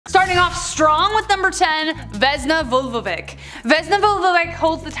Starting off strong with number 10, Vesna Vulovic. Vesna Vulovic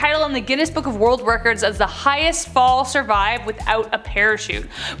holds the title in the Guinness Book of World Records as the highest fall survived without a parachute.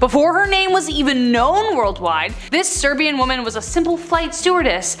 Before her name was even known worldwide, this Serbian woman was a simple flight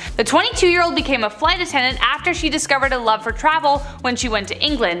stewardess. The 22-year-old became a flight attendant after she discovered a love for travel when she went to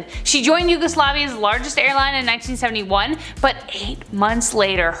England. She joined Yugoslavia's largest airline in 1971, but 8 months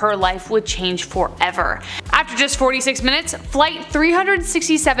later her life would change forever. After just 46 minutes, flight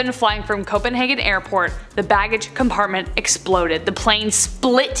 367 flying from Copenhagen Airport, the baggage compartment exploded. The plane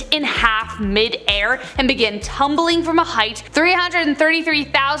split in half mid-air and began tumbling from a height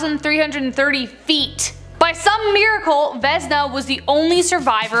 333,330 feet. By some miracle, Vesna was the only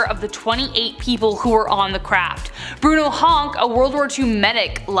survivor of the 28 people who were on the craft. Bruno Honk, a World War II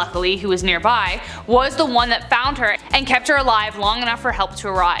medic, luckily, who was nearby, was the one that found her and kept her alive long enough for help to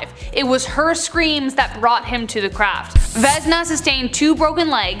arrive. It was her screams that brought him to the craft. Vesna sustained 2 broken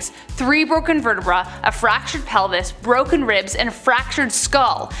legs, 3 broken vertebrae, a fractured pelvis, broken ribs, and a fractured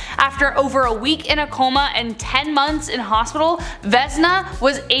skull. After over a week in a coma and 10 months in hospital, Vesna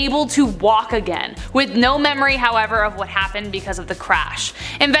was able to walk again, with no memory however of what happened because of the crash.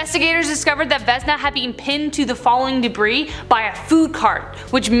 Investigators discovered that Vesna had been pinned to the falling debris by a food cart,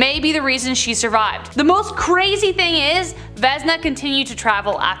 which may be the reason she survived. The most crazy thing is, Vesna continued to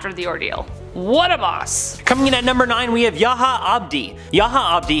travel after the ordeal. What a boss! Coming in at number 9, we have Yaha Abdi.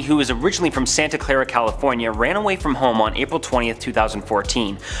 Yaha Abdi, who is originally from Santa Clara, California, ran away from home on April 20th,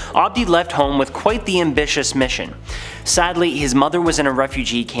 2014. Abdi left home with quite the ambitious mission. Sadly, his mother was in a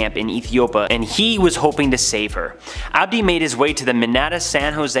refugee camp in Ethiopia and he was hoping to save her. Abdi made his way to the Minata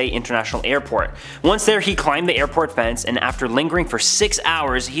San Jose International Airport. Once there, he climbed the airport fence, and after lingering for 6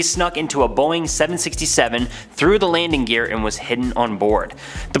 hours, he snuck into a Boeing 767 through the landing gear and was hidden on board.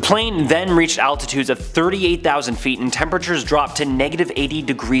 The plane then reached altitudes of 38,000 feet and temperatures dropped to -80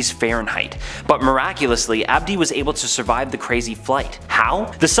 degrees Fahrenheit. But miraculously, Abdi was able to survive the crazy flight.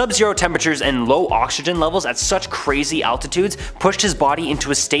 How? The sub-zero temperatures and low oxygen levels at such crazy altitudes pushed his body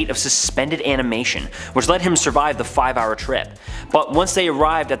into a state of suspended animation, which let him survive the 5-hour trip. But once they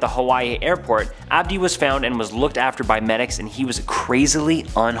arrived at the Hawaii airport, Abdi was found and was looked after by medics, and he was crazily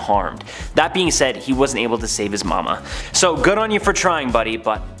unharmed. That being said, he wasn't able to save his mama. So good on you for trying, buddy,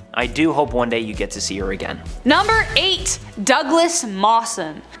 but I do hope one day you get to see her again. Number 8. Douglas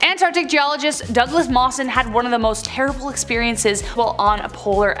Mawson. Antarctic geologist Douglas Mawson had one of the most terrible experiences while on a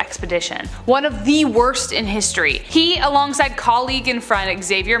polar expedition. One of the worst in history. He, alongside colleague and friend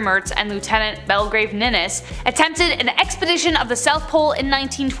Xavier Mertz and Lieutenant Belgrave Ninnis, attempted an expedition of the South Pole in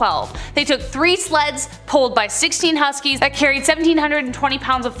 1912. They took 3 sleds pulled by 16 huskies that carried 1,720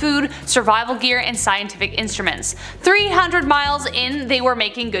 pounds of food, survival gear, and scientific instruments. 300 miles in, they were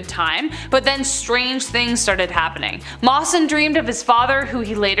making good time, but then strange things started happening. Mawson dreamed of his father, who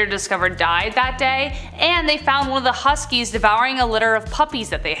he later discovered died that day, and they found one of the huskies devouring a litter of puppies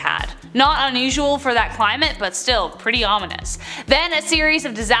that they had. Not unusual for that climate, but still pretty ominous. Then a series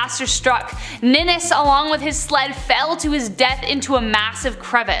of disasters struck. Ninnis, along with his sled, fell to his death into a massive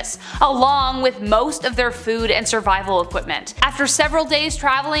crevice, along with most of their food and survival equipment. After several days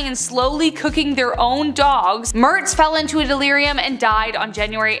traveling and slowly cooking their own dogs, Mertz fell into a delirium and died on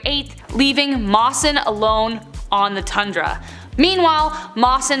January 8th, leaving Mawson alone on the tundra. Meanwhile,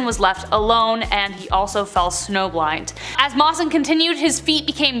 Mawson was left alone, and he also fell snowblind. As Mawson continued, his feet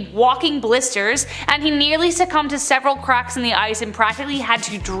became walking blisters, and he nearly succumbed to several cracks in the ice and practically had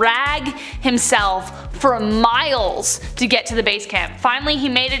to drag himself for miles to get to the base camp. Finally, he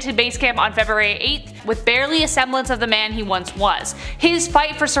made it to base camp on February 8th with barely a semblance of the man he once was. His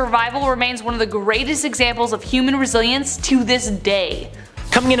fight for survival remains one of the greatest examples of human resilience to this day.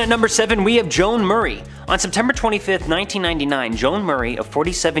 Coming in at number 7, we have Joan Murray. On September 25th, 1999, Joan Murray, a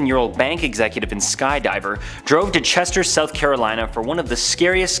 47-year-old bank executive and skydiver, drove to Chester, South Carolina for one of the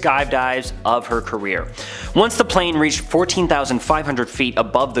scariest skydives of her career. Once the plane reached 14,500 feet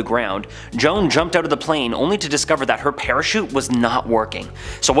above the ground, Joan jumped out of the plane only to discover that her parachute was not working.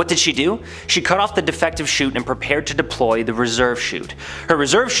 So what did she do? She cut off the defective chute and prepared to deploy the reserve chute. Her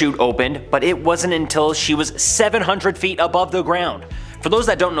reserve chute opened, but it wasn't until she was 700 feet above the ground. For those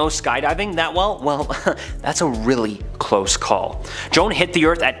that don't know skydiving that well, that's a really close call. Joan hit the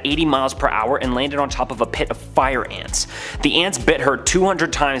earth at 80 miles per hour and landed on top of a pit of fire ants. The ants bit her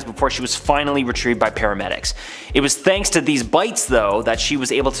 200 times before she was finally retrieved by paramedics. It was thanks to these bites though that she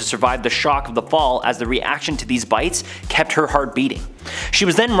was able to survive the shock of the fall, as the reaction to these bites kept her heart beating. She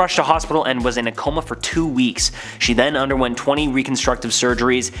was then rushed to hospital and was in a coma for 2 weeks. She then underwent 20 reconstructive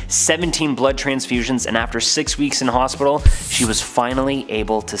surgeries, 17 blood transfusions, and after 6 weeks in hospital, she was finally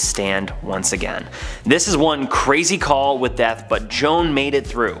able to stand once again. This is one crazy call with death, but Joan made it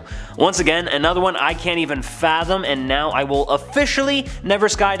through. Once again, another one I can't even fathom, and now I will officially never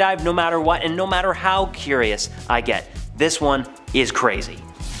skydive no matter what and no matter how curious I get. This one is crazy.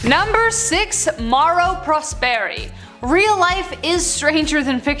 Number 6. Mauro Prosperi. Real life is stranger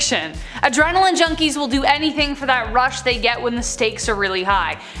than fiction. Adrenaline junkies will do anything for that rush they get when the stakes are really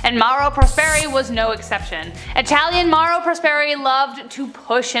high, and Mauro Prosperi was no exception. Italian Mauro Prosperi loved to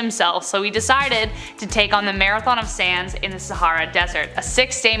push himself, so he decided to take on the Marathon of Sands in the Sahara Desert, a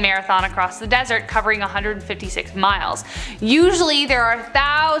 6-day marathon across the desert covering 156 miles. Usually there are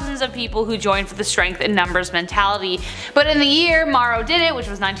thousands of people who join for the strength in numbers mentality, but in the year Mauro did it, which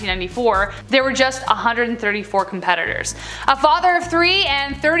was 1994, there were just 134 competitors. A father of 3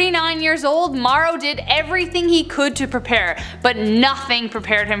 and 39 years old, Mauro did everything he could to prepare, but nothing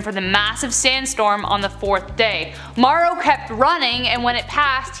prepared him for the massive sandstorm on the 4th day. Mauro kept running, and when it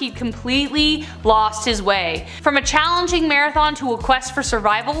passed, he'd completely lost his way. From a challenging marathon to a quest for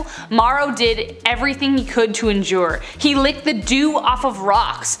survival, Mauro did everything he could to endure. He licked the dew off of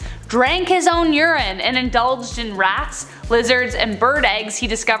rocks, drank his own urine, and indulged in rats, lizards, and bird eggs he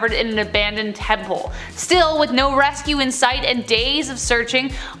discovered in an abandoned temple. Still, with no rescue in sight and days of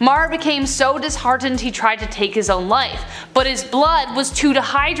searching, Mauro became so disheartened he tried to take his own life. But his blood was too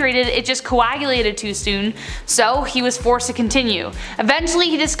dehydrated, it just coagulated too soon, so he was forced to continue. Eventually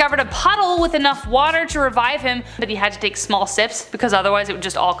he discovered a puddle with enough water to revive him, but he had to take small sips because otherwise it would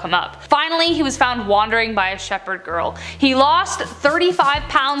just all come up. Finally, he was found wandering by a shepherd girl. He lost 35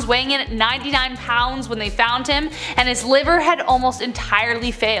 pounds, weighing in at 99 pounds when they found him, and his liver had almost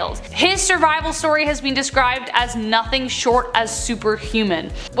entirely failed. His survival story has been described as nothing short as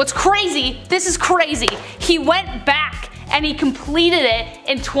superhuman. What's crazy, this is crazy, he went back and he completed it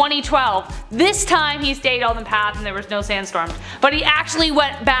in 2012. This time he stayed on the path and there was no sandstorms, but he actually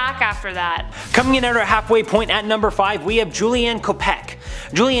went back after that. Coming in at our halfway point at number 5, we have Julianne Kopec.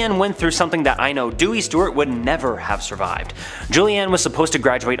 Julianne went through something that I know Dewey Stewart would never have survived. Julianne was supposed to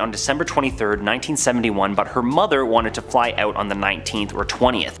graduate on December 23rd, 1971, but her mother wanted to fly out on the 19th or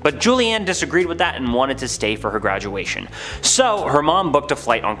 20th. But Julianne disagreed with that and wanted to stay for her graduation. So her mom booked a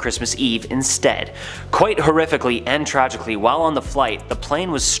flight on Christmas Eve instead. Quite horrifically and tragically, while on the flight, the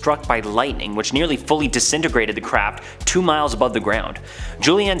plane was struck by lightning, which nearly fully disintegrated the craft 2 miles above the ground.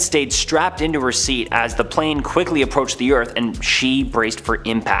 Julianne stayed strapped into her seat as the plane quickly approached the earth, and she braced for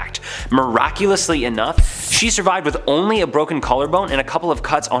impact. Miraculously enough, she survived with only a broken collarbone and a couple of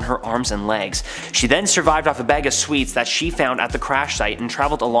cuts on her arms and legs. She then survived off a bag of sweets that she found at the crash site and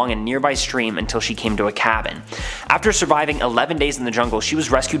traveled along a nearby stream until she came to a cabin. After surviving 11 days in the jungle, she was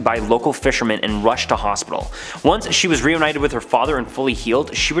rescued by local fishermen and rushed to hospital. Once she was reunited with her father and fully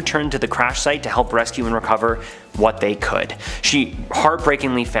healed, she returned to the crash site to help rescue and recover what they could. She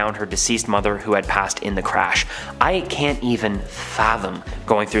heartbreakingly found her deceased mother who had passed in the crash. I can't even fathom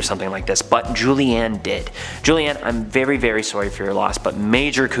going through something like this, but Julianne did. Julianne, I'm very, very sorry for your loss, but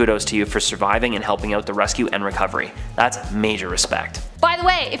major kudos to you for surviving and helping out the rescue and recovery. That's major respect. By the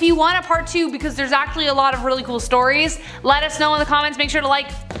way, if you want a part 2 because there's actually a lot of really cool stories, let us know in the comments. Make sure to like,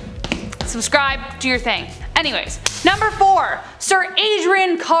 subscribe, do your thing. Anyways, number 4, Sir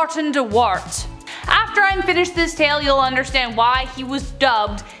Adrian Carton de Wart. After I'm finished this tale, you'll understand why he was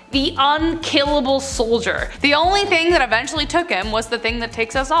dubbed the unkillable soldier. The only thing that eventually took him was the thing that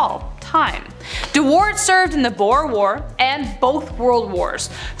takes us all: time. De Wart served in the Boer War and both World Wars.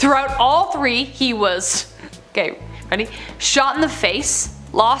 Throughout all 3, he was, okay, ready? Shot in the face,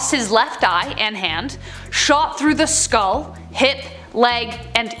 lost his left eye and hand, shot through the skull, hip, leg,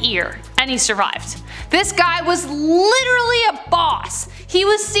 and ear, and he survived. This guy was literally a boss. He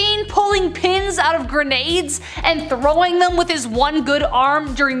was seen pulling pins out of grenades and throwing them with his one good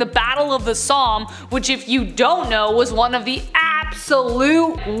arm during the Battle of the Somme, which, if you don't know, was one of the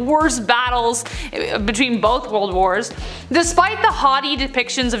absolute worst battles between both world wars. Despite the haughty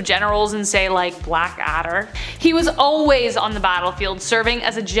depictions of generals in, say, like Blackadder, he was always on the battlefield serving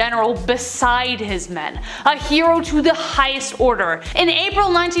as a general beside his men, a hero to the highest order. In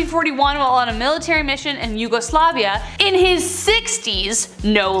April 1941, while on a military mission in Yugoslavia, in his 60s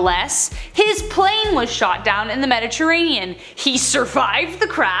no less, his plane was shot down in the Mediterranean. He survived the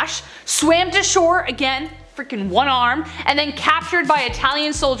crash, swam to shore again, freaking one arm, and then captured by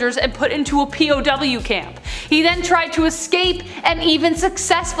Italian soldiers and put into a POW camp. He then tried to escape and even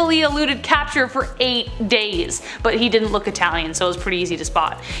successfully eluded capture for 8 days, but he didn't look Italian, so it was pretty easy to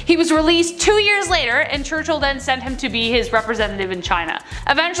spot. He was released 2 years later, and Churchill then sent him to be his representative in China.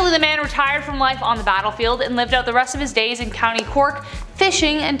 Eventually the man retired from life on the battlefield and lived out the rest of his days in County Cork,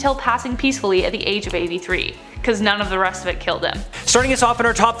 fishing until passing peacefully at the age of 83. Because none of the rest of it killed him. Starting us off in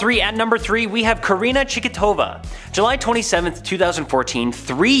our top 3, at number 3 we have Karina Chikatova. July 27th, 2014,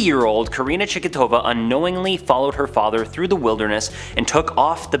 3-year-old Karina Chikatova unknowingly followed her father through the wilderness and took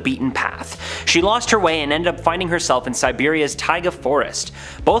off the beaten path. She lost her way and ended up finding herself in Siberia's taiga forest.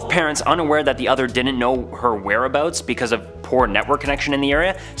 Both parents, unaware that the other didn't know her whereabouts because of poor network connection in the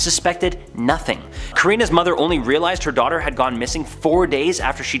area, suspected nothing. Karina's mother only realized her daughter had gone missing 4 days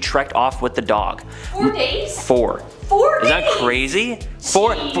after she trekked off with the dog. 4 days? 4. 4 days? Is that crazy?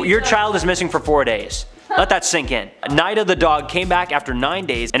 Your child is missing for 4 days. Let that sink in. Nida the dog came back after 9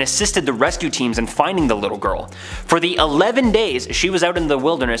 days and assisted the rescue teams in finding the little girl. For the 11 days she was out in the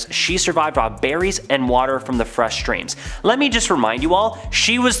wilderness, she survived off berries and water from the fresh streams. Let me just remind you all,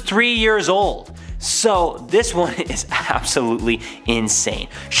 she was 3 years old. So this one is absolutely insane.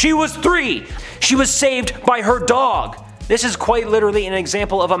 She was 3! She was saved by her dog! This is quite literally an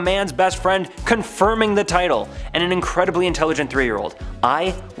example of a man's best friend confirming the title, and an incredibly intelligent 3-year-old.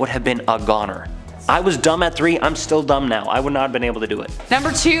 I would have been a goner. I was dumb at 3, I'm still dumb now. I would not have been able to do it.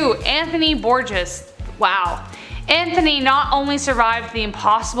 Number 2, Anthony Borges. Wow. Anthony not only survived the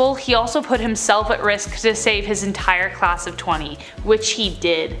impossible, he also put himself at risk to save his entire class of 20, which he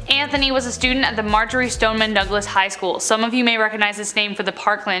did. Anthony was a student at the Marjorie Stoneman Douglas High School. Some of you may recognize this name for the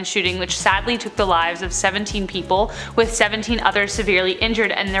Parkland shooting, which sadly took the lives of 17 people, with 17 others severely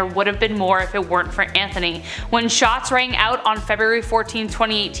injured, and there would have been more if it weren't for Anthony. When shots rang out on February 14,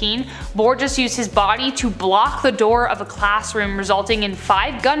 2018, Borges used his body to block the door of a classroom, resulting in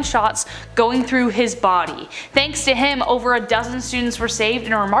 5 gunshots going through his body. Thanks to him, over a dozen students were saved,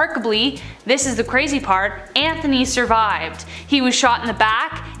 and remarkably, this is the crazy part, Anthony survived. He was shot in the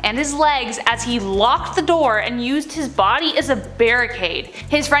back and his legs as he locked the door and used his body as a barricade.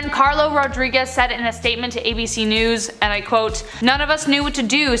 His friend Carlo Rodriguez said in a statement to ABC News, and I quote, "None of us knew what to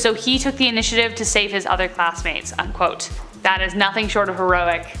do, so he took the initiative to save his other classmates," unquote. That is nothing short of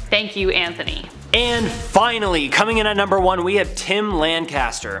heroic. Thank you, Anthony. And finally, coming in at number 1, we have Tim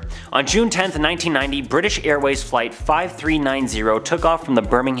Lancaster. On June 10th, 1990, British Airways Flight 5390 took off from the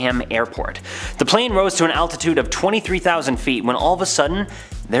Birmingham airport. The plane rose to an altitude of 23,000 feet when all of a sudden,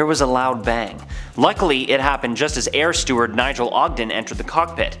 there was a loud bang. Luckily, it happened just as air steward Nigel Ogden entered the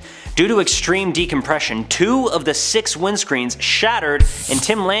cockpit. Due to extreme decompression, 2 of the 6 windscreens shattered and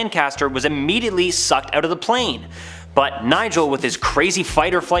Tim Lancaster was immediately sucked out of the plane. But Nigel, with his crazy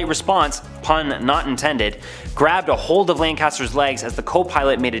fight or flight response, pun not intended, grabbed a hold of Lancaster's legs as the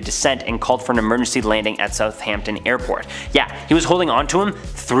co-pilot made a descent and called for an emergency landing at Southampton Airport. Yeah, he was holding onto him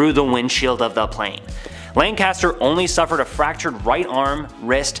through the windshield of the plane. Lancaster only suffered a fractured right arm,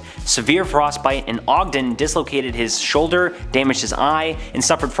 wrist, severe frostbite, and Ogden dislocated his shoulder, damaged his eye, and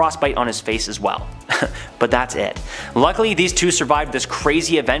suffered frostbite on his face as well. But that's it. Luckily, these 2 survived this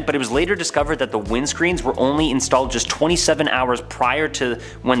crazy event, but it was later discovered that the windscreens were only installed just 27 hours prior to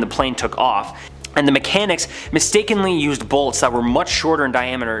when the plane took off, and the mechanics mistakenly used bolts that were much shorter in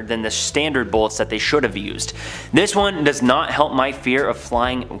diameter than the standard bolts that they should have used. This one does not help my fear of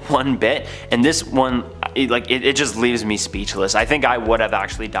flying one bit, and this one, it just leaves me speechless. I think I would have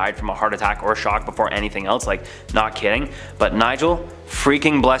actually died from a heart attack or shock before anything else, like, not kidding. But Nigel,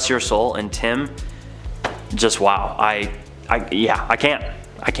 freaking bless your soul, and Tim, just wow. Yeah, I can't.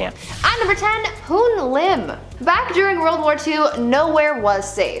 At number 10, Poon Lim. Back during World War II, nowhere was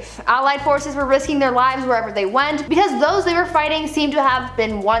safe. Allied forces were risking their lives wherever they went because those they were fighting seemed to have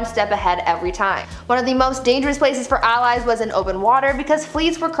been one step ahead every time. One of the most dangerous places for Allies was in open water because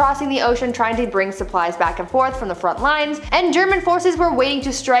fleets were crossing the ocean trying to bring supplies back and forth from the front lines, and German forces were waiting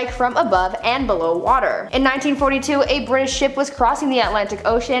to strike from above and below water. In 1942, a British ship was crossing the Atlantic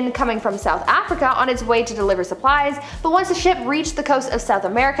Ocean, coming from South Africa on its way to deliver supplies, but once the ship reached the coast of South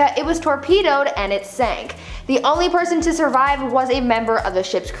America, it was torpedoed and it sank. The only person to survive was a member of the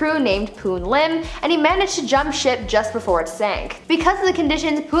ship's crew named Poon Lim, and he managed to jump ship just before it sank. Because of the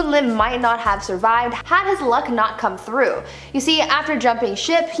conditions, Poon Lim might not have survived had his luck not come through. You see, after jumping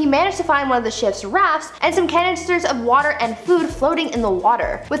ship, he managed to find one of the ship's rafts and some canisters of water and food floating in the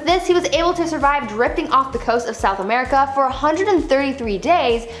water. With this, he was able to survive drifting off the coast of South America for 133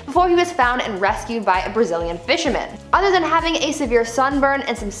 days before he was found and rescued by a Brazilian fisherman. Other than having a severe sunburn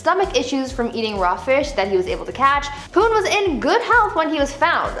and some stomach issues from eating raw fish that he was able to catch, Poon was in good health when he was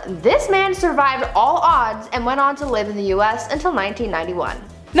found. This man survived all odds and went on to live in the US until 1991.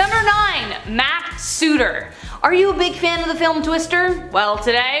 Number 9. Matt Suter. Are you a big fan of the film Twister? Well,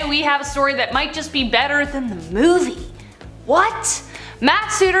 today we have a story that might just be better than the movie. What?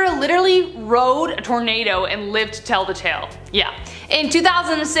 Matt Suter literally rode a tornado and lived to tell the tale. Yeah. In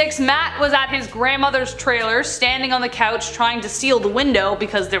 2006, Matt was at his grandmother's trailer, standing on the couch trying to seal the window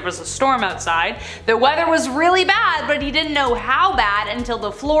because there was a storm outside. The weather was really bad, but he didn't know how bad until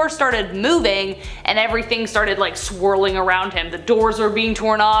the floor started moving and everything started like swirling around him. The doors were being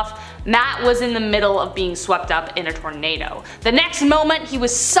torn off. Matt was in the middle of being swept up in a tornado. The next moment, he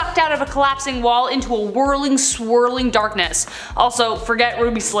was sucked out of a collapsing wall into a whirling, swirling darkness. Also, forget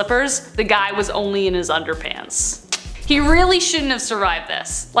ruby slippers, the guy was only in his underpants. He really shouldn't have survived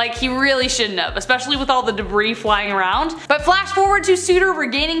this. Like, he really shouldn't have, especially with all the debris flying around. But flash forward to Suter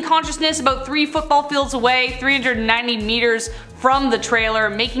regaining consciousness about 3 football fields away, 390 meters from the trailer,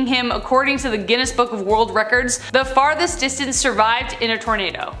 making him, according to the Guinness Book of World Records, the farthest distance survived in a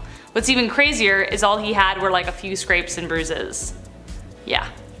tornado. What's even crazier is all he had were like a few scrapes and bruises. Yeah.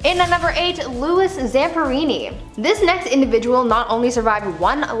 In at number 8, Louis Zamperini. This next individual not only survived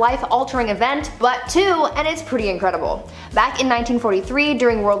 1 life-altering event, but 2, and it's pretty incredible. Back in 1943,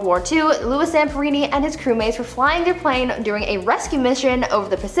 during World War II, Louis Zamperini and his crewmates were flying their plane during a rescue mission over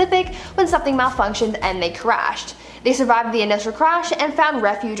the Pacific when something malfunctioned and they crashed. They survived the initial crash and found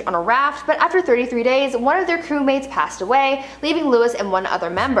refuge on a raft, but after 33 days, one of their crewmates passed away, leaving Louis and 1 other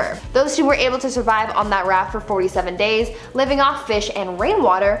member. Those 2 were able to survive on that raft for 47 days, living off fish and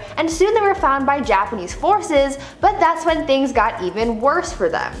rainwater, and soon they were found by Japanese forces, but that's when things got even worse for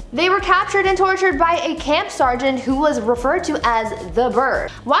them. They were captured and tortured by a camp sergeant who was referred to as the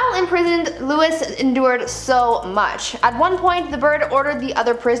Bird. While imprisoned, Louis endured so much. At one point, the Bird ordered the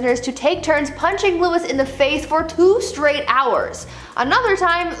other prisoners to take turns punching Louis in the face for 2 straight hours. Another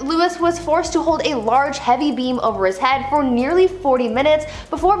time, Louis was forced to hold a large heavy beam over his head for nearly 40 minutes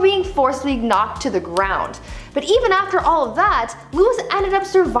before being forcibly knocked to the ground. But even after all of that, Louis ended up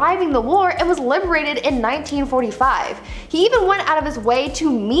surviving the war and was liberated in 1945. He even went out of his way to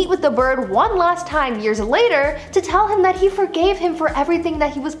meet with the Bird one last time years later to tell him that he forgave him for everything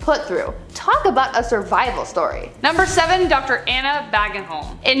that he was put through. Talk about a survival story. Number 7. Dr. Anna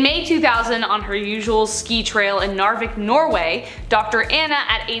Bagenholm. In May 2000, on her usual ski trail in Narvik, Norway, Dr. Anna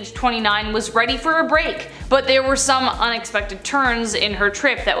at age 29 was ready for a break, but there were some unexpected turns in her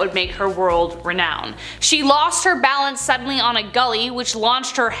trip that would make her world renowned. She lost her balance suddenly on a gully, which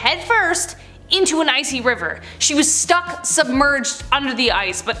launched her headfirst into an icy river. She was stuck submerged under the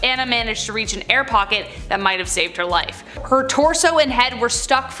ice, but Anna managed to reach an air pocket that might have saved her life. Her torso and head were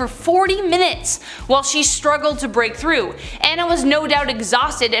stuck for 40 minutes while she struggled to break through. Anna was no doubt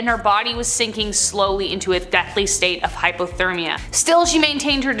exhausted and her body was sinking slowly into a deathly state of hypothermia. Still, she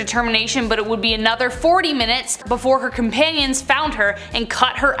maintained her determination, but it would be another 40 minutes before her companions found her and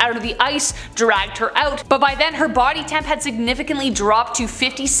cut her out of the ice, dragged her out, but by then her body temp had significantly dropped to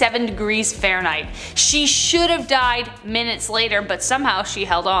 57 degrees Fahrenheit. She should have died minutes later, but somehow she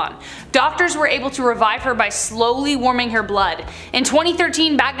held on. Doctors were able to revive her by slowly warming her blood. In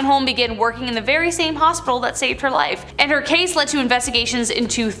 2013, Bagenholm began working in the very same hospital that saved her life, and her case led to investigations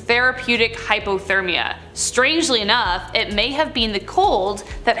into therapeutic hypothermia. Strangely enough, it may have been the cold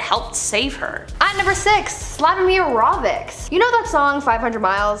that helped save her. At number 6, Slavomir Rovics. You know that song 500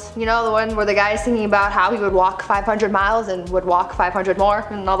 Miles? You know, the one where the guy is singing about how he would walk 500 miles and would walk 500 more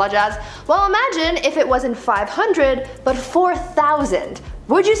and all that jazz? Well, imagine if it wasn't 500 but 4,000.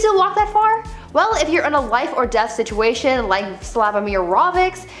 Would you still walk that far? Well, if you're in a life or death situation like Slavomir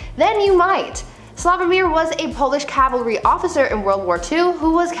Rovics, then you might. Slavomir was a Polish cavalry officer in World War II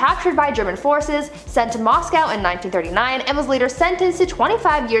who was captured by German forces, sent to Moscow in 1939, and was later sentenced to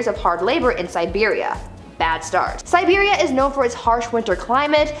 25 years of hard labor in Siberia. Bad start. Siberia is known for its harsh winter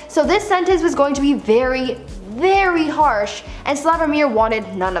climate, so this sentence was going to be very harsh, and Slavomir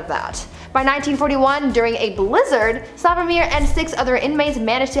wanted none of that. By 1941, during a blizzard, Slavomir and 6 other inmates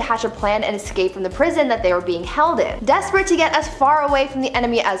managed to hatch a plan and escape from the prison that they were being held in. Desperate to get as far away from the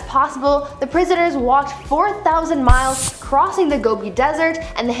enemy as possible, the prisoners walked 4,000 miles, crossing the Gobi Desert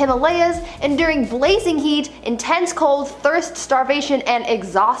and the Himalayas, enduring blazing heat, intense cold, thirst, starvation, and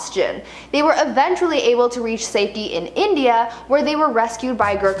exhaustion. They were eventually able to reach safety in India, where they were rescued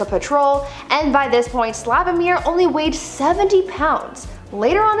by Gurkha Patrol, and by this point Slavomir only weighed 70 pounds.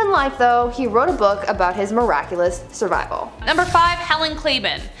 Later on in life though, he wrote a book about his miraculous survival. Number 5. Helen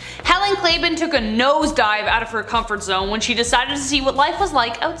Claiborne. Helen Claiborne took a nosedive out of her comfort zone when she decided to see what life was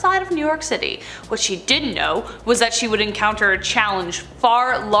like outside of New York City. What she didn't know was that she would encounter a challenge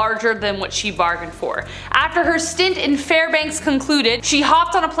far larger than what she bargained for. After her stint in Fairbanks concluded, she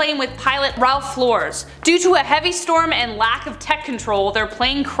hopped on a plane with pilot Ralph Flores. Due to a heavy storm and lack of tech control, their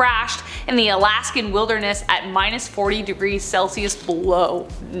plane crashed in the Alaskan wilderness at -40°C below.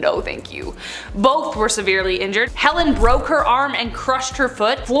 No thank you. Both were severely injured. Helen broke her arm and crushed her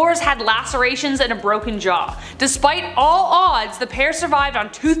foot. Flores had lacerations and a broken jaw. Despite all odds, the pair survived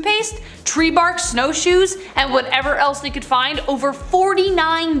on toothpaste, tree bark, snowshoes, and whatever else they could find over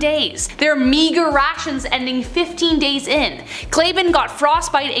 49 days, their meager rations ending 15 days in. Claiborne got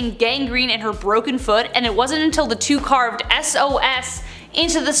frostbite and gangrene in her broken foot, and it wasn't until the two carved SOS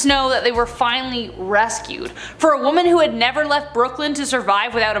into the snow that they were finally rescued. For a woman who had never left Brooklyn to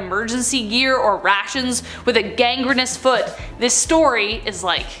survive without emergency gear or rations with a gangrenous foot, this story is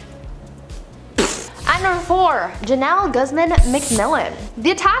like... At number 4, Janelle Guzman McMillan.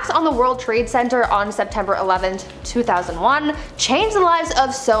 The attacks on the World Trade Center on September 11, 2001 changed the lives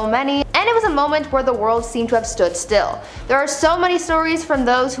of so many, and it was a moment where the world seemed to have stood still. There are so many stories from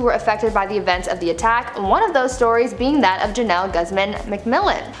those who were affected by the events of the attack, one of those stories being that of Janelle Guzman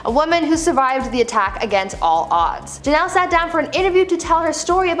McMillan, a woman who survived the attack against all odds. Janelle sat down for an interview to tell her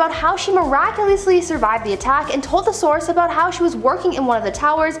story about how she miraculously survived the attack and told the source about how she was working in one of the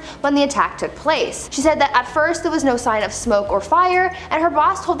towers when the attack took place. She said that at first there was no sign of smoke or fire, and her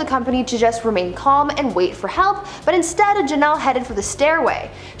boss told the company to just remain calm and wait for help, but instead Janelle headed for the stairway.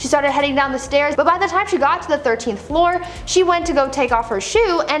 She started heading down the stairs, but by the time she got to the 13th floor, she went to go take off her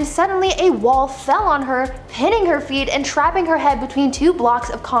shoe, and suddenly a wall fell on her, pinning her feet and trapping her head between two blocks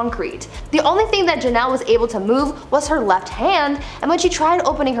of concrete. The only thing that Janelle was able to move was her left hand, and when she tried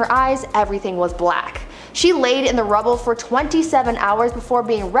opening her eyes, everything was black. She laid in the rubble for 27 hours before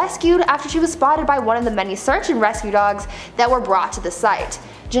being rescued after she was spotted by one of the many search and rescue dogs that were brought to the site.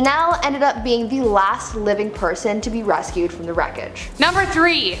 Janelle ended up being the last living person to be rescued from the wreckage. Number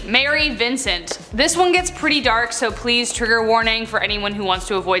 3. Mary Vincent. This one gets pretty dark, so please trigger warning for anyone who wants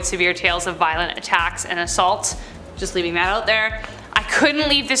to avoid severe tales of violent attacks and assaults. Just leaving that out there. I couldn't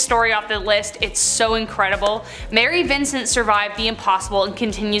leave this story off the list, it's so incredible. Mary Vincent survived the impossible and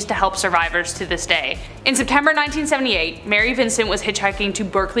continues to help survivors to this day. In September 1978, Mary Vincent was hitchhiking to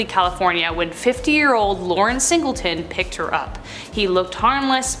Berkeley, California when 50-year-old Lawrence Singleton picked her up. He looked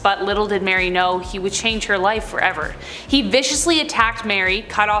harmless, but little did Mary know he would change her life forever. He viciously attacked Mary,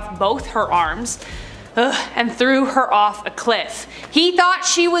 cut off both her arms, and threw her off a cliff. He thought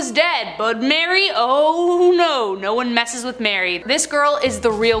she was dead, but Mary, oh no, no one messes with Mary. This girl is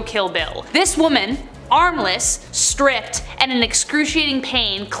the real Kill Bill. This woman, armless, stripped, and in excruciating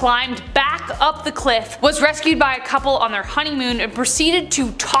pain, climbed back up the cliff, was rescued by a couple on their honeymoon, and proceeded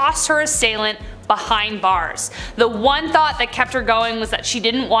to toss her assailant behind bars. The one thought that kept her going was that she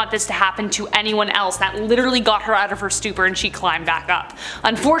didn't want this to happen to anyone else. That literally got her out of her stupor and she climbed back up.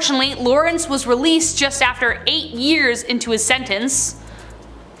 Unfortunately, Lawrence was released just after 8 years into his sentence.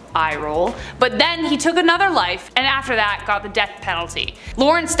 Eye roll. But then he took another life, and after that got the death penalty.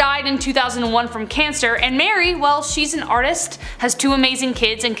 Lawrence died in 2001 from cancer, and Mary, well, she's an artist, has 2 amazing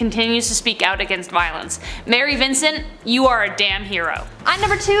kids, and continues to speak out against violence. Mary Vincent, you are a damn hero. At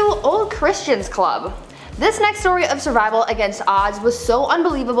number 2, Old Christians Club. This next story of survival against odds was so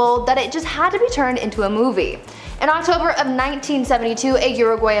unbelievable that it just had to be turned into a movie. In October of 1972, a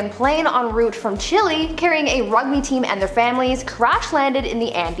Uruguayan plane en route from Chile carrying a rugby team and their families crash landed in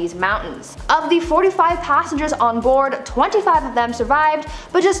the Andes Mountains. Of the 45 passengers on board, 25 of them survived,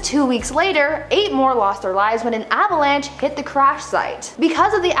 but just 2 weeks later, 8 more lost their lives when an avalanche hit the crash site.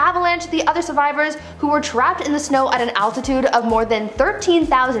 Because of the avalanche, the other survivors, who were trapped in the snow at an altitude of more than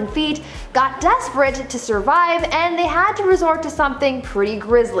 13,000 feet, got desperate to survive, and they had to resort to something pretty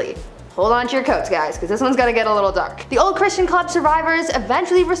grisly. Hold on to your coats, guys, because this one's gonna get a little dark. The Old Christian Club survivors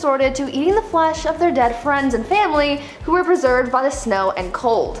eventually resorted to eating the flesh of their dead friends and family who were preserved by the snow and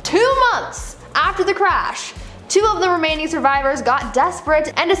cold. 2 months after the crash, 2 of the remaining survivors got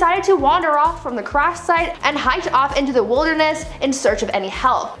desperate and decided to wander off from the crash site and hiked off into the wilderness in search of any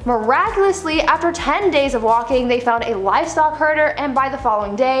help. Miraculously, after 10 days of walking, they found a livestock herder, and by the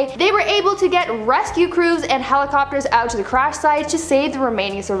following day, they were able to get rescue crews and helicopters out to the crash site to save the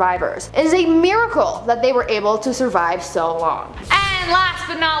remaining survivors. It is a miracle that they were able to survive so long. And And last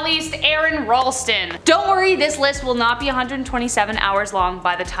but not least, Aaron Ralston. Don't worry, this list will not be 127 hours long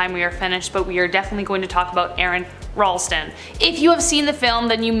by the time we are finished, but we are definitely going to talk about Aaron Ralston. If you have seen the film,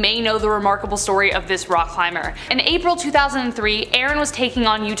 then you may know the remarkable story of this rock climber. In April 2003, Aaron was taking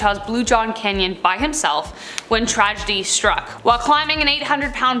on Utah's Blue John Canyon by himself when tragedy struck. While climbing, an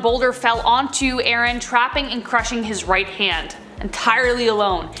 800-pound boulder fell onto Aaron, trapping and crushing his right hand. Entirely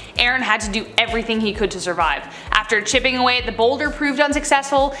alone, Aaron had to do everything he could to survive. After chipping away at the boulder proved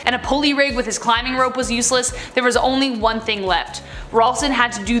unsuccessful, and a pulley rig with his climbing rope was useless, there was only one thing left. Ralston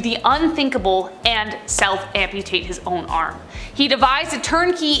had to do the unthinkable and self-amputate his own arm. He devised a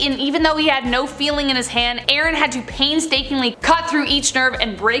turnkey, and even though he had no feeling in his hand, Aaron had to painstakingly cut through each nerve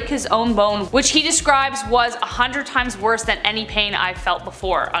and break his own bone, which he describes was 100 times worse than any pain I've felt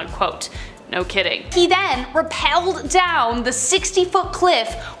before, unquote. No kidding. He then rappelled down the 60-foot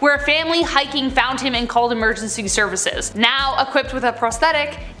cliff where a family hiking found him and called emergency services. Now equipped with a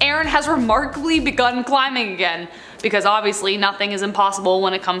prosthetic, Aaron has remarkably begun climbing again, because obviously nothing is impossible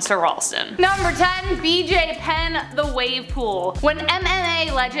when it comes to Ralston. Number 10, BJ Penn, the wave pool. When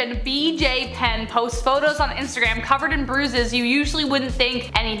MMA legend BJ Penn posts photos on Instagram covered in bruises, you usually wouldn't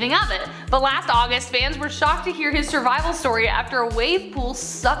think anything of it. But last August, fans were shocked to hear his survival story after a wave pool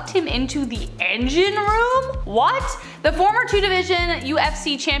sucked him into the engine room? What? The former 2-division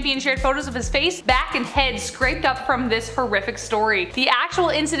UFC champion shared photos of his face, back, and head scraped up from this horrific story. The actual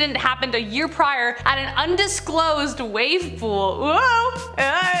incident happened a year prior at an undisclosed wave pool. Whoa!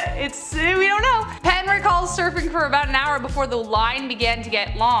 We don't know. Penn recalls surfing for about an hour before the line began to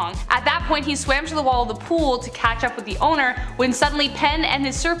get long. At that point, he swam to the wall of the pool to catch up with the owner when suddenly Penn and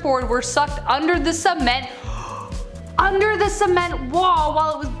his surfboard were sucked under the cement wall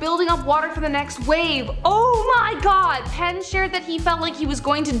while it was building up water for the next wave. Oh my god! Penn shared that he felt like he was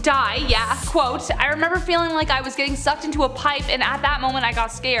going to die. Yeah, quote, "I remember feeling like I was getting sucked into a pipe, and at that moment I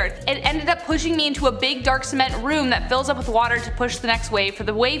got scared. It ended up pushing me into a big dark cement room that fills up with water to push the next wave for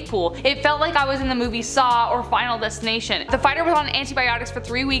the wave pool. It felt like I was in the movie Saw or Final Destination." The fighter was on antibiotics for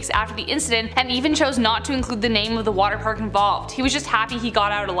 3 weeks after the incident and even chose not to include the name of the water park involved. He was just happy he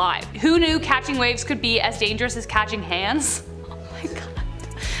got out alive. Who knew catching waves could be as dangerous as catching hands? Oh my god.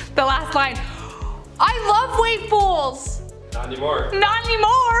 The last line. I love wave pools! Not anymore. Not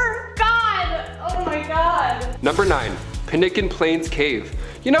anymore! God! Oh my god. Number 9. Pinikin Plains Cave.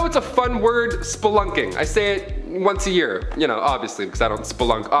 You know, it's a fun word, spelunking. I say it once a year, you know, obviously, because I don't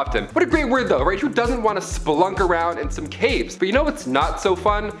spelunk often. What a great word though, right? Who doesn't want to spelunk around in some caves? But you know what's not so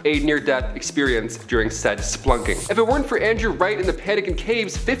fun? A near-death experience during said splunking. If it weren't for Andrew Wright in the Panikin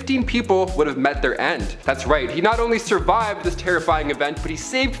Caves, 15 people would have met their end. That's right, he not only survived this terrifying event, but he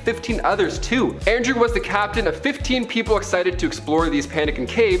saved 15 others too. Andrew was the captain of 15 people excited to explore these Panikin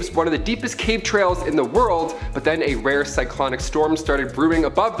Caves, one of the deepest cave trails in the world, but then a rare cyclonic storm started brewing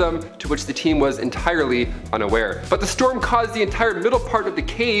above them, to which the team was entirely unaware. But the storm caused the entire middle part of the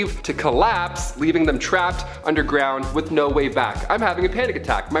cave to collapse, leaving them trapped underground with no way back. I'm having a panic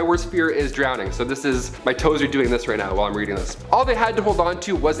attack. My worst fear is drowning, so my toes are doing this right now while I'm reading this. All they had to hold on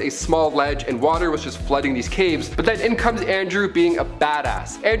to was a small ledge, and water was just flooding these caves, but then in comes Andrew being a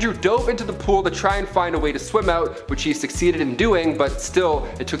badass. Andrew dove into the pool to try and find a way to swim out, which he succeeded in doing, but still,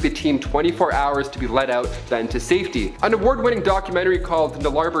 it took the team 24 hours to be let out then to safety. An award-winning documentary called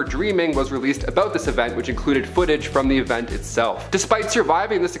Nullarbor Dreaming was released about this event, which included footage from the event itself. Despite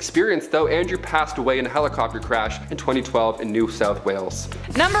surviving this experience though, Andrew passed away in a helicopter crash in 2012 in New South Wales.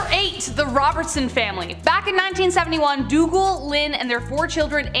 Number 8. The Robertson family. Back in 1971, Dougal, Lynn, and their 4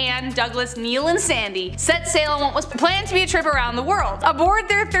 children, Anne, Douglas, Neil, and Sandy, set sail on what was planned to be a trip around the world. Aboard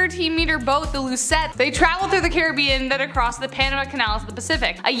their 13-meter boat, the Lucette, they traveled through the Caribbean, then across the Panama Canal to the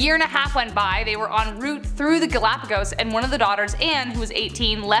Pacific. A year and a half went by, they were en route through the Galapagos, and one of the daughters, Anne, who was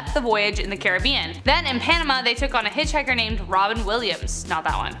 18, left the voyage in the Caribbean. Then in Panama, they took on a hitchhiker named Robin Williams. Not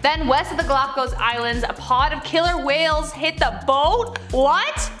that one. Then west of the Galapagos Islands, a pod of killer whales hit the boat?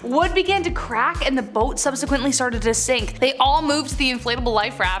 What? Wood began to crack and the boat subsequently started to sink. They all moved to the inflatable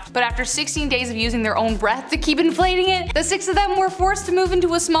life raft, but after 16 days of using their own breath to keep inflating it, the 6 of them were forced to move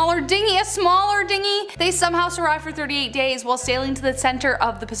into a smaller dinghy. They somehow survived for 38 days while sailing to the center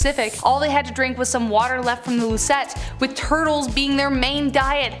of the Pacific. All they had to drink was some water left from the Lucette, with turtles being their main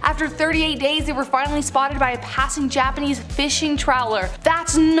diet. After 38 days, they were finally spotted by a passing Japanese fishing trawler.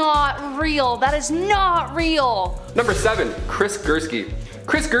 That's not real. That is not real. Number 7. Chris Gursky.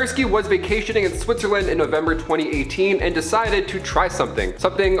 Chris Gursky was vacationing in Switzerland in November 2018 and decided to try something.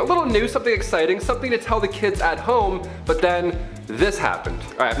 Something a little new, something exciting, something to tell the kids at home, but then this happened.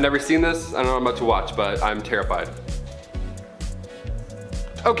 Alright, I've never seen this. I don't know what I'm about to watch, but I'm terrified.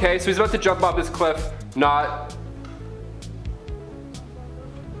 Okay, so he's about to jump off this cliff. Not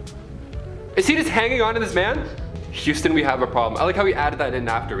Is he just hanging on to this man? Houston, we have a problem. I like how he added that in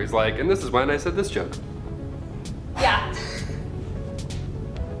after. He's like, and this is when I said this joke. Yeah.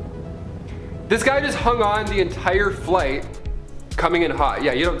 This guy just hung on the entire flight, coming in hot.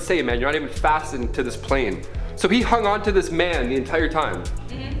 Yeah, you don't say, man, you're not even fastened to this plane. So he hung on to this man the entire time.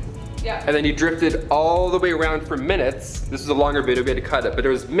 Yeah. And then he drifted all the way around for minutes. This is a longer video, we had to cut it, but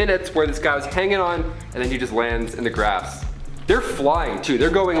there was minutes where this guy was hanging on and then he just lands in the grass. They're flying too. They're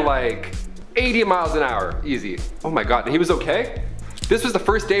going like 80 miles an hour, easy. Oh my God, and he was okay? This was the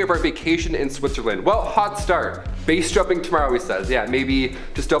first day of our vacation in Switzerland. Well, hot start. Base jumping tomorrow, he says. Yeah, maybe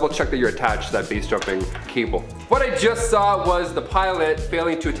just double check that you're attached to that base jumping cable. What I just saw was the pilot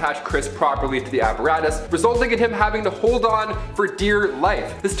failing to attach Chris properly to the apparatus, resulting in him having to hold on for dear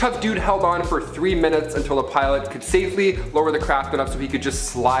life. This tough dude held on for 3 minutes until the pilot could safely lower the craft enough so he could just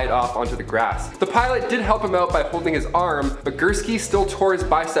slide off onto the grass. The pilot did help him out by holding his arm, but Gursky still tore his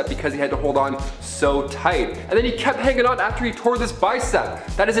bicep because he had to hold on so tight. And then he kept hanging on after he tore this bicep.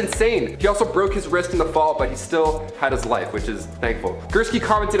 That is insane. He also broke his wrist in the fall, but he still had his life, which is thankful. Gursky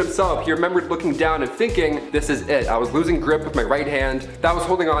commented himself, he remembered looking down and thinking, this is it. I was losing grip with my right hand. That was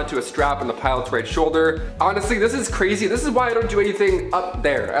holding on to a strap on the pilot's right shoulder. Honestly, this is crazy. This is why I don't do anything up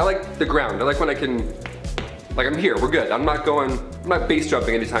there. I like the ground. I like when I can, like I'm here, we're good. I'm not base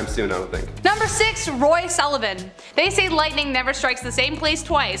jumping anytime soon, I don't think. Number 6, Roy Sullivan. They say lightning never strikes the same place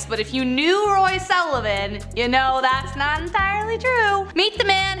twice, but if you knew Roy Sullivan, you know that's not entirely true. Meet the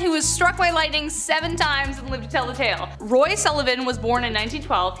man who was struck by lightning 7 times and lived to tell the tale. Roy Sullivan was born in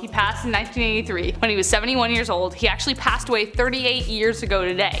 1912. He passed in 1983 when he was 71 years old. He actually passed away 38 years ago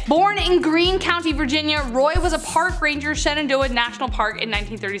today. Born in Greene County, Virginia, Roy was a park ranger at Shenandoah National Park in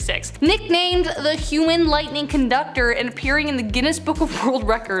 1936. Nicknamed the Human Lightning Conductor and appearing in the Guinness Book of World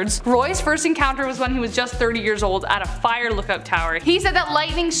Records, Roy's first encounter was when he was just 30 years old at a fire lookout tower. He said that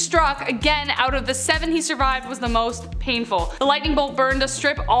lightning struck, again, out of the 7 he survived, was the most painful. The lightning bolt burned a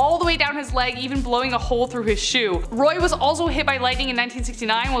strip all the way down his leg, even blowing a hole through his shoe. Roy was also hit by lightning in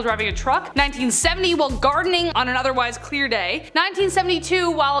 1969 while driving a truck, 1970 while gardening on an otherwise clear day,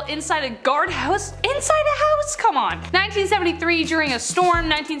 1972 while inside a guardhouse. Inside a house? Come on. 1973 during a storm,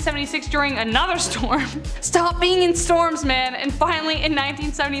 1976 during another storm. Stop being in storms, man. And finally in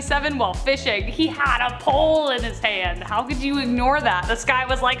 1977 while fishing. He had a pole in his hand. How could you ignore that? This guy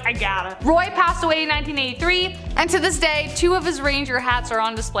was like, I gotta. Roy passed away in 1983, and to this day 2 of his ranger hats are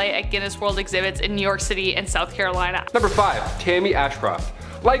on display at Guinness World exhibits in New York City and South Carolina. Number 5, Tammy Ashcroft.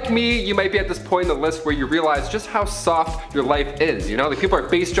 Like me, you might be at this point in the list where you realize just how soft your life is, you know? Like people are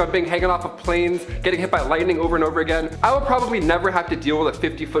base jumping, hanging off of planes, getting hit by lightning over and over again. I will probably never have to deal with a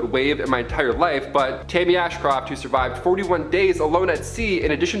 50-foot wave in my entire life, but Tammy Ashcroft, who survived 41 days alone at sea in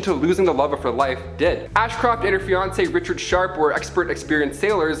addition to losing the love of her life, did. Ashcroft and her fiance Richard Sharp were expert experienced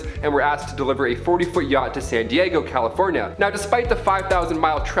sailors and were asked to deliver a 40-foot yacht to San Diego, California. Now, despite the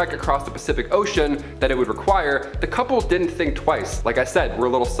 5,000-mile trek across the Pacific Ocean that it would require, the couple didn't think twice. Like I said,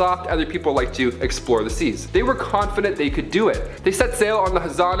 we're a little soft, other people like to explore the seas. They were confident they could do it. They set sail on the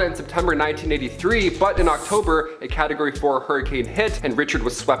Hazana in September 1983, but in October, a Category 4 hurricane hit and Richard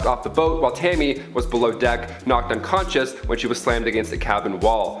was swept off the boat while Tammy was below deck, knocked unconscious when she was slammed against a cabin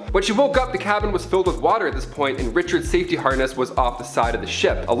wall. When she woke up, the cabin was filled with water at this point and Richard's safety harness was off the side of the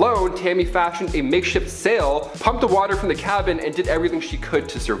ship. Alone, Tammy fashioned a makeshift sail, pumped the water from the cabin, and did everything she could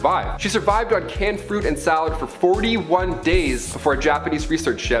to survive. She survived on canned fruit and salad for 41 days before a Japanese research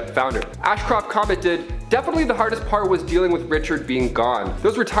ship found her. Ashcroft commented, "Definitely the hardest part was dealing with Richard being gone.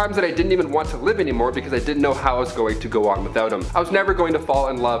 Those were times that I didn't even want to live anymore because I didn't know how I was going to go on without him. I was never going to fall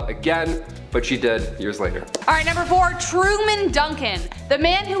in love again." But she did years later. Alright, number 4, Truman Duncan. The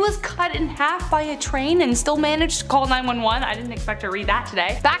man who was cut in half by a train and still managed to call 911. I didn't expect to read that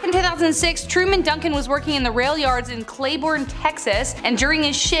today. Back in 2006, Truman Duncan was working in the rail yards in Claiborne, Texas, and during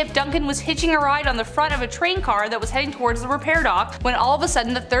his shift, Duncan was hitching a ride on the front of a train car that was heading towards the repair dock when all of a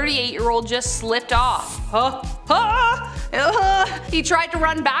sudden the 38-year-old just slipped off. He tried to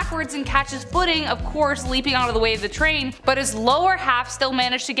run backwards and catch his footing, of course leaping out of the way of the train, but his lower half still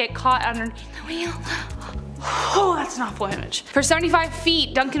managed to get caught underneath the wheel. Oh, that's an awful image. For 75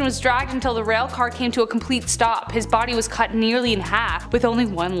 feet, Duncan was dragged until the rail car came to a complete stop. His body was cut nearly in half, with only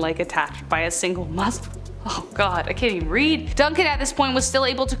one leg attached by a single muscle. Oh god, I can't even read. Duncan at this point was still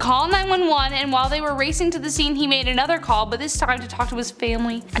able to call 911, and while they were racing to the scene he made another call, but this time to talk to his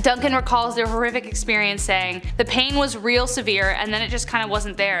family. Duncan recalls their horrific experience, saying, "The pain was real severe and then it just kinda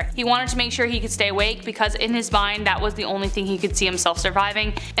wasn't there. He wanted to make sure he could stay awake because in his mind that was the only thing he could see himself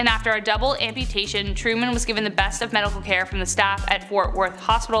surviving, and after a double amputation, Truman was given the best of medical care from the staff at Fort Worth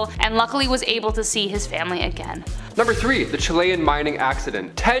Hospital and luckily was able to see his family again." Number 3, the Chilean mining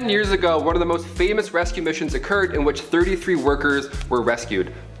accident. 10 years ago, one of the most famous rescue missions occurred in which 33 workers were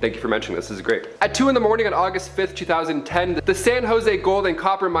rescued. Thank you for mentioning this is great. At 2 in the morning on August 5th, 2010, the San Jose gold and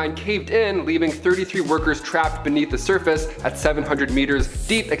copper mine caved in, leaving 33 workers trapped beneath the surface at 700 meters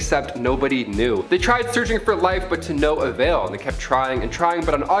deep, except nobody knew. They tried searching for life, but to no avail, and they kept trying and trying,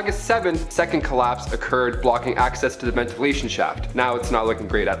 but on August 7th, second collapse occurred, blocking access to the ventilation shaft. Now it's not looking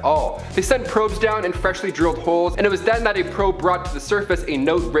great at all. They sent probes down in freshly drilled holes, and it was then that a probe brought to the surface a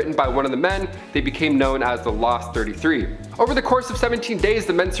note written by one of the men. They became known as the Lost 33. Over the course of 17 days,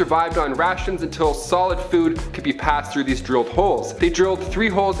 the men survived on rations until solid food could be passed through these drilled holes. They drilled 3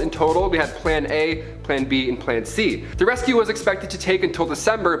 holes in total. We had Plan A, Plan B, and Plan C. The rescue was expected to take until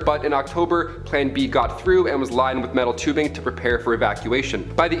December, but in October, Plan B got through and was lined with metal tubing to prepare for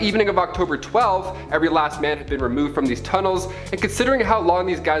evacuation. By the evening of October 12th, every last man had been removed from these tunnels, and considering how long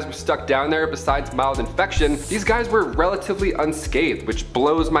these guys were stuck down there, besides mild infection, these guys were relatively unscathed, which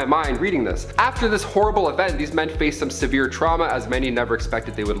blows my mind reading this. After this horrible event, these men faced some severe trauma, as many never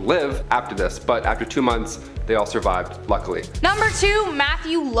expected they would live after this, but after 2 months, they all survived, luckily. Number 2,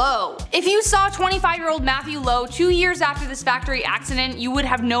 Matthew Lowe. If you saw 25-year-old Matthew Lowe 2 years after this factory accident, you would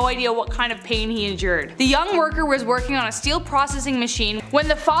have no idea what kind of pain he endured. The young worker was working on a steel processing machine when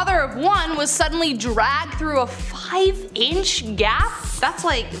the father of one was suddenly dragged through a 5-inch gap. That's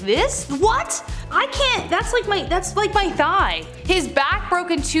like this? What? I can't, that's like my thigh. His back broke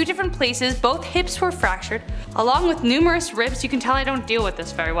in 2 different places, both hips were fractured, along with numerous ribs. You can tell I don't deal with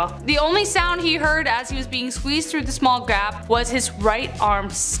this very well. The only sound he heard as he was being squeezed through the small gap was his right arm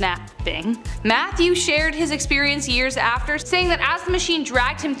snapping. Matthew shared his experience years after, saying that as the machine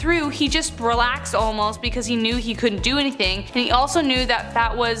dragged him through, he just relaxed almost because he knew he couldn't do anything, and he also knew that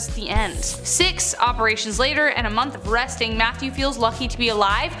that was the end. 6 operations later and a month of resting, Matthew feels lucky to be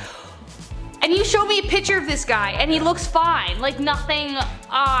alive. And you showed me a picture of this guy and he looks fine, like nothing.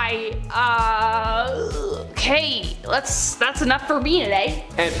 Okay, that's enough for me today.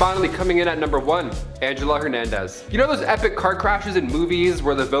 And finally, coming in at number 1, Angela Hernandez. You know those epic car crashes in movies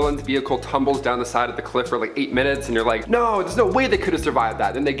where the villain's vehicle tumbles down the side of the cliff for like 8 minutes and you're like, no, there's no way they could have survived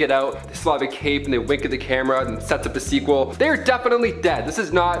that. Then they get out, they still have a cape and they wink at the camera and it sets up the sequel. They are definitely dead. This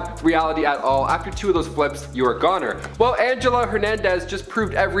is not reality at all. After 2 of those flips, you're a goner. Well, Angela Hernandez just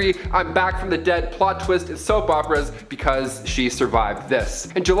proved every I'm back from the dead plot twist in soap operas because she survived this.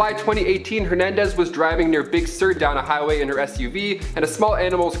 In July 2018, Hernandez was driving near Big Sur down a highway in her SUV, and a small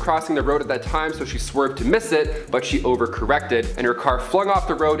animal was crossing the road at that time, so she swerved to miss it, but she overcorrected, and her car flung off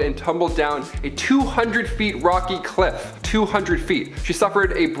the road and tumbled down a 200 feet rocky cliff. 200 feet. She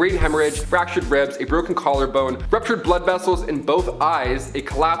suffered a brain hemorrhage, fractured ribs, a broken collarbone, ruptured blood vessels in both eyes, a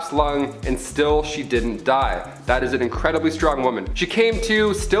collapsed lung, and still she didn't die. That is an incredibly strong woman. She came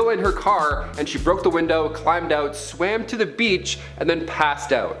to still in her car, and she broke the window, climbed out, swam to the beach, and then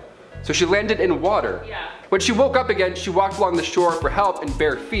passed out. So she landed in water. Yeah. When she woke up again, she walked along the shore for help in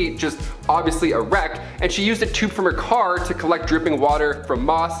bare feet, just obviously a wreck, and she used a tube from her car to collect dripping water from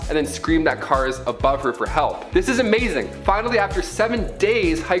moss and then screamed at cars above her for help. This is amazing. Finally, after 7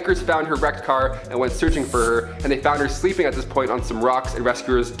 days, hikers found her wrecked car and went searching for her, and they found her sleeping at this point on some rocks, and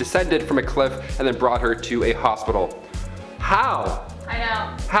rescuers descended from a cliff and then brought her to a hospital. How? I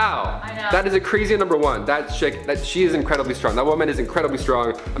know. How? I know. That is a crazy number 1. She is incredibly strong. That woman is incredibly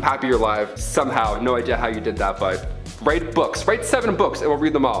strong. I'm happy you're alive. Somehow. No idea how you did that, but write books. Write 7 books and we'll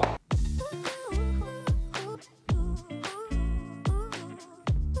read them all.